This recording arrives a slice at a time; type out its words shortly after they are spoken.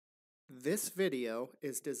This video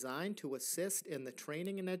is designed to assist in the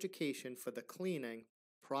training and education for the cleaning,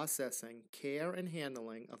 processing, care, and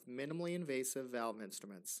handling of minimally invasive valve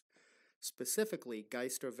instruments, specifically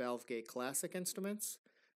Geister ValveGate Classic instruments,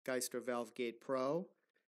 Geister ValveGate PRO,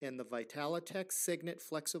 and the Vitalitec Cygnet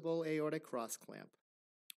Flexible Aortic Cross Clamp.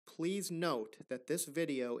 Please note that this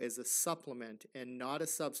video is a supplement and not a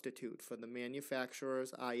substitute for the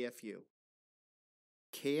manufacturer's IFU.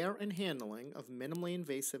 Care and handling of minimally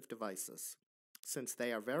invasive devices. Since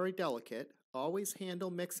they are very delicate, always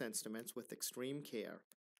handle mix instruments with extreme care.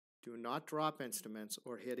 Do not drop instruments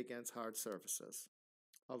or hit against hard surfaces.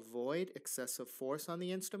 Avoid excessive force on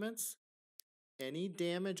the instruments. Any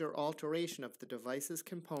damage or alteration of the device's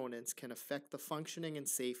components can affect the functioning and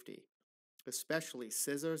safety, especially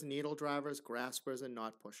scissors, needle drivers, graspers, and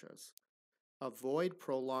knot pushers. Avoid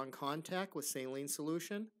prolonged contact with saline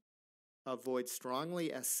solution. Avoid strongly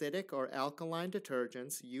acidic or alkaline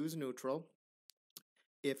detergents. Use neutral.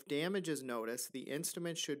 If damage is noticed, the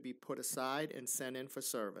instrument should be put aside and sent in for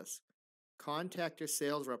service. Contact your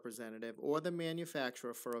sales representative or the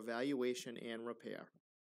manufacturer for evaluation and repair.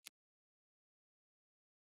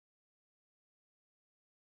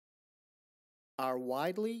 Our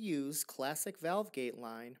widely used classic ValveGate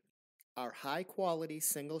line are high-quality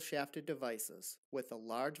single-shafted devices with a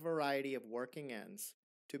large variety of working ends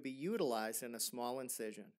to be utilized in a small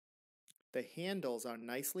incision. The handles are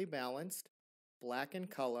nicely balanced, black in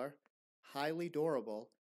color, highly durable,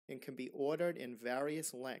 and can be ordered in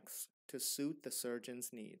various lengths to suit the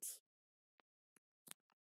surgeon's needs.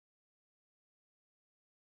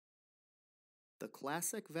 The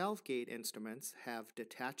classic ValveGate instruments have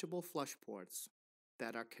detachable flush ports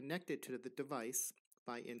that are connected to the device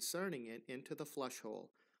by inserting it into the flush hole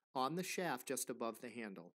on the shaft just above the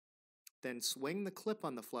handle. Then swing the clip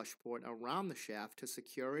on the flush port around the shaft to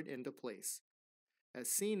secure it into place. As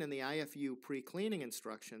seen in the IFU pre-cleaning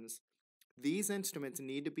instructions, these instruments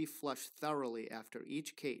need to be flushed thoroughly after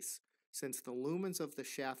each case, since the lumens of the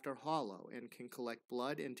shaft are hollow and can collect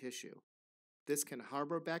blood and tissue. This can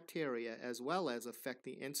harbor bacteria as well as affect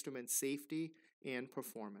the instrument's safety and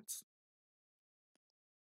performance.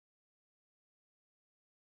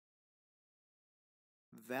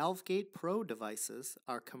 ValveGate PRO devices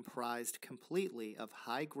are comprised completely of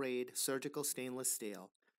high-grade surgical stainless steel.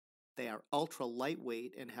 They are ultra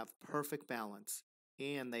lightweight and have perfect balance,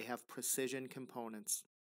 and they have precision components.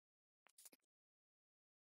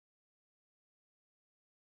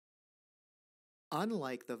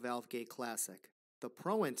 Unlike the ValveGate Classic, the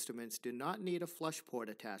PRO instruments do not need a flush port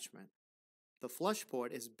attachment. The flush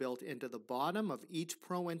port is built into the bottom of each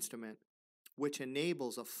PRO instrument, which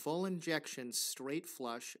enables a full injection straight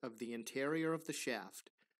flush of the interior of the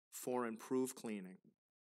shaft for improved cleaning.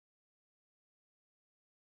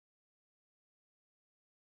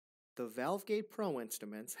 The ValveGate PRO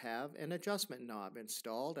instruments have an adjustment knob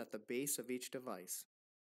installed at the base of each device.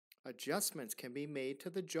 Adjustments can be made to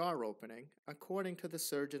the jaw opening according to the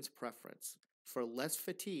surgeon's preference for less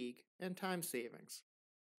fatigue and time savings.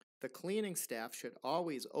 The cleaning staff should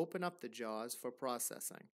always open up the jaws for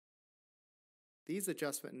processing. These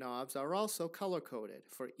adjustment knobs are also color-coded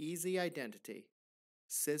for easy identity.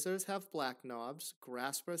 Scissors have black knobs,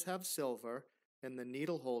 graspers have silver, and the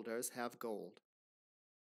needle holders have gold.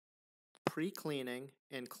 Pre-cleaning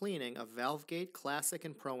and cleaning of ValveGate Classic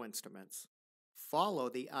and PRO instruments. Follow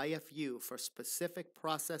the IFU for specific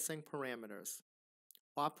processing parameters.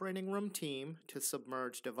 Operating room team to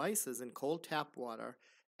submerge devices in cold tap water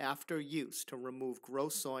after use to remove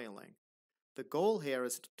gross soiling. The goal here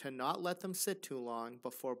is to not let them sit too long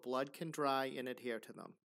before blood can dry and adhere to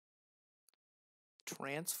them.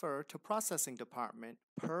 Transfer to processing department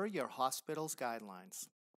per your hospital's guidelines.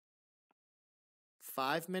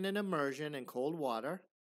 5-minute immersion in cold water.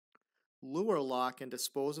 Lure lock and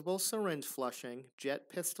disposable syringe flushing, jet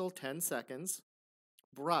pistol 10 seconds.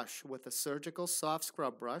 Brush with a surgical soft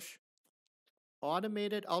scrub brush.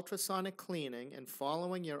 Automated ultrasonic cleaning and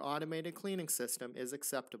following your automated cleaning system is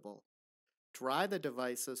acceptable. Dry the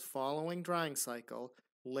devices following drying cycle.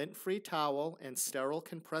 Lint-free towel and sterile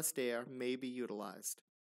compressed air may be utilized.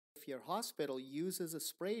 If your hospital uses a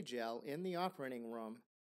spray gel in the operating room,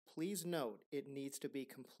 please note it needs to be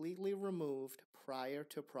completely removed prior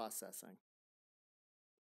to processing.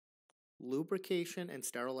 Lubrication and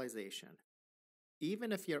sterilization.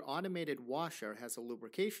 Even if your automated washer has a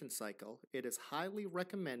lubrication cycle, it is highly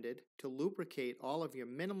recommended to lubricate all of your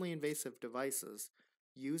minimally invasive devices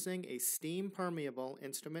using a steam-permeable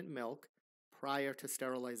instrument milk prior to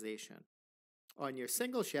sterilization on your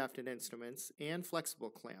single-shafted instruments and flexible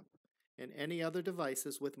clamp, and any other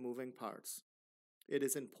devices with moving parts. It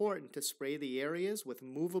is important to spray the areas with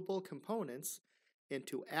movable components and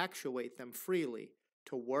to actuate them freely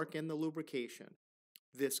to work in the lubrication.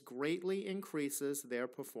 This greatly increases their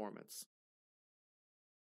performance.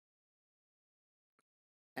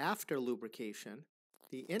 After lubrication,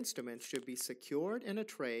 the instrument should be secured in a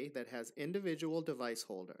tray that has individual device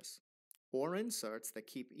holders, or inserts that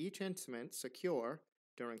keep each instrument secure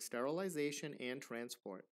during sterilization and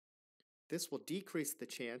transport. This will decrease the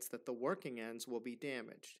chance that the working ends will be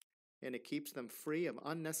damaged, and it keeps them free of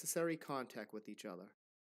unnecessary contact with each other.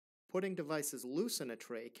 Putting devices loose in a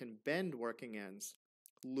tray can bend working ends,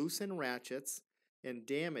 loosen ratchets, and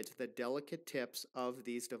damage the delicate tips of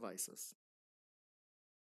these devices.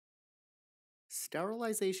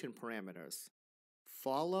 Sterilization parameters.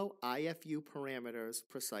 Follow IFU parameters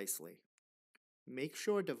precisely. Make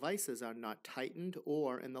sure devices are not tightened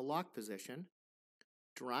or in the lock position.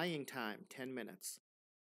 Drying time 10 minutes.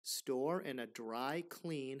 Store in a dry,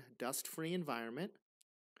 clean, dust-free environment.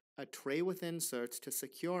 A tray with inserts to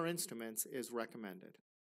secure instruments is recommended.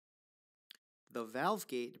 The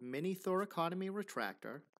ValveGate Mini Thoracotomy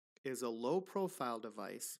Retractor is a low-profile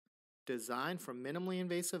device designed for minimally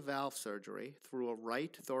invasive valve surgery through a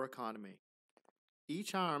right thoracotomy.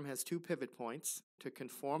 Each arm has 2 pivot points to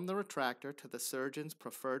conform the retractor to the surgeon's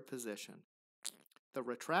preferred position. The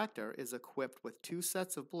retractor is equipped with 2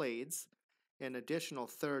 sets of blades. An additional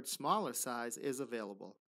third smaller size is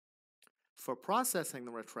available. For processing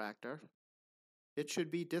the retractor, it should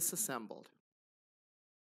be disassembled.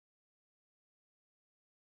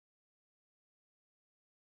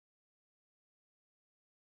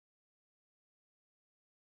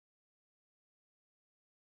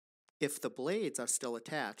 If the blades are still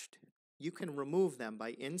attached, you can remove them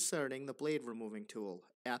by inserting the blade removing tool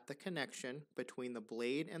at the connection between the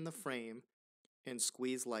blade and the frame and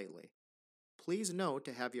squeeze lightly. Please note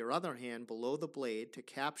to have your other hand below the blade to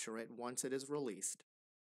capture it once it is released.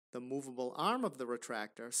 The movable arm of the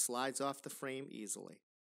retractor slides off the frame easily.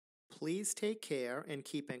 Please take care in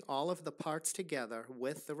keeping all of the parts together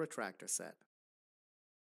with the retractor set.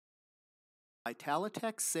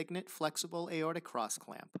 Vitalitec Cygnet Flexible Aortic Cross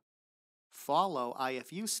Clamp. Follow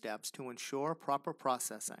IFU steps to ensure proper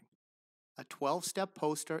processing. A 12-step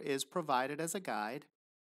poster is provided as a guide.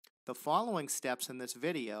 The following steps in this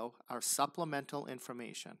video are supplemental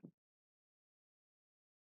information.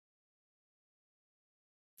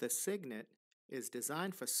 The Cygnet is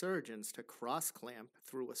designed for surgeons to cross-clamp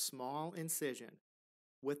through a small incision,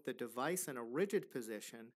 with the device in a rigid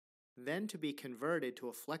position, then to be converted to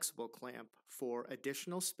a flexible clamp for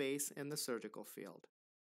additional space in the surgical field.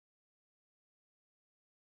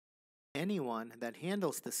 Anyone that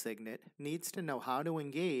handles the Cygnet needs to know how to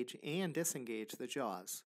engage and disengage the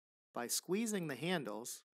jaws. By squeezing the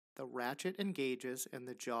handles, the ratchet engages and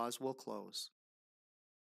the jaws will close.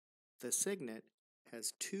 The Cygnet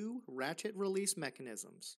has 2 ratchet release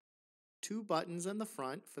mechanisms, 2 buttons in the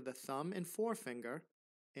front for the thumb and forefinger,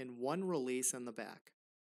 and 1 release in the back.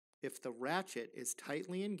 If the ratchet is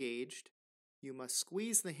tightly engaged, you must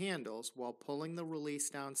squeeze the handles while pulling the release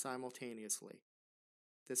down simultaneously.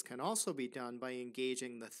 This can also be done by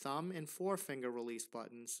engaging the thumb and forefinger release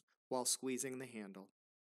buttons while squeezing the handle.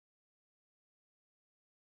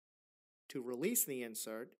 To release the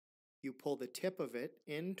insert, you pull the tip of it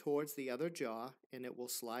in towards the other jaw and it will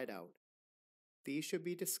slide out. These should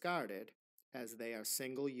be discarded as they are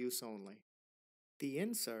single use only. The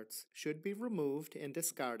inserts should be removed and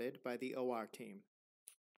discarded by the OR team.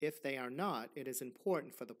 If they are not, it is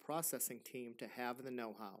important for the processing team to have the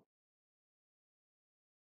know-how.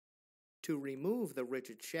 To remove the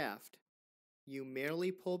rigid shaft, you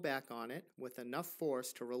merely pull back on it with enough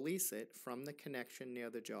force to release it from the connection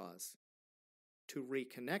near the jaws. To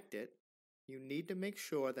reconnect it, you need to make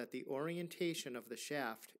sure that the orientation of the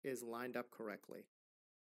shaft is lined up correctly.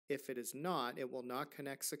 If it is not, it will not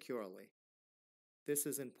connect securely. This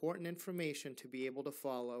is important information to be able to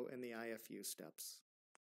follow in the IFU steps.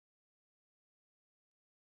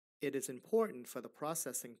 It is important for the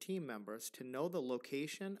processing team members to know the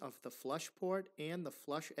location of the flush port and the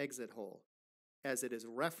flush exit hole, as it is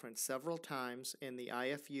referenced several times in the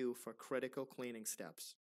IFU for critical cleaning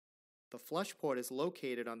steps. The flush port is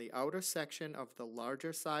located on the outer section of the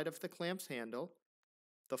larger side of the clamp's handle.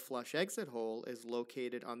 The flush exit hole is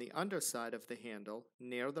located on the underside of the handle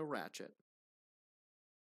near the ratchet.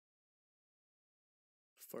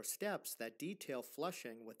 For steps that detail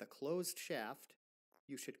flushing with a closed shaft,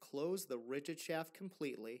 you should close the rigid shaft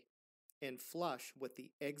completely and flush with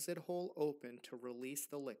the exit hole open to release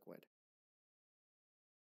the liquid.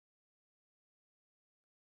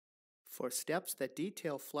 For steps that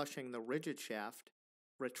detail flushing the rigid shaft,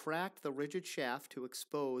 Retract the rigid shaft to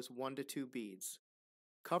expose 1 to 2 beads.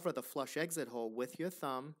 Cover the flush exit hole with your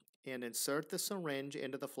thumb and insert the syringe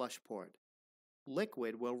into the flush port.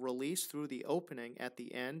 Liquid will release through the opening at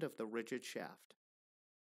the end of the rigid shaft.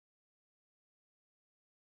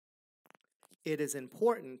 It is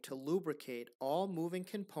important to lubricate all moving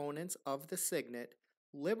components of the Cygnet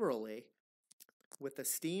liberally with a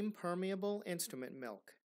steam-permeable instrument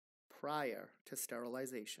milk prior to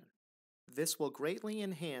sterilization. This will greatly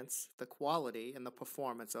enhance the quality and the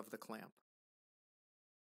performance of the clamp.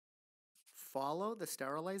 Follow the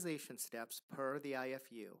sterilization steps per the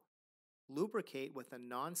IFU. Lubricate with a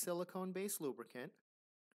non-silicone-based lubricant.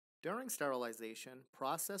 During sterilization,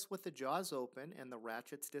 process with the jaws open and the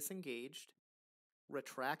ratchets disengaged.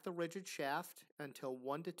 Retract the rigid shaft until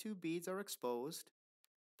 1 to 2 beads are exposed.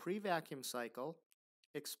 Pre-vacuum cycle.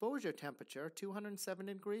 Exposure temperature 207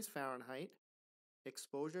 degrees Fahrenheit.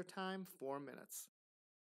 Exposure time 4 minutes.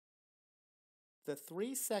 The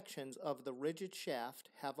 3 sections of the rigid shaft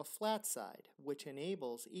have a flat side, which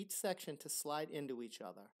enables each section to slide into each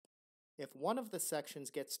other. If one of the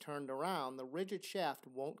sections gets turned around, the rigid shaft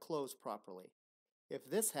won't close properly. If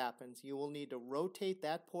this happens, you will need to rotate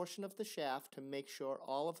that portion of the shaft to make sure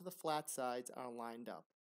all of the flat sides are lined up.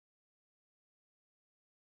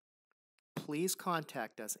 Please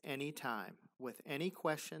contact us anytime with any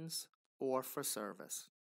questions or for service.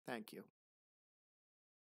 Thank you.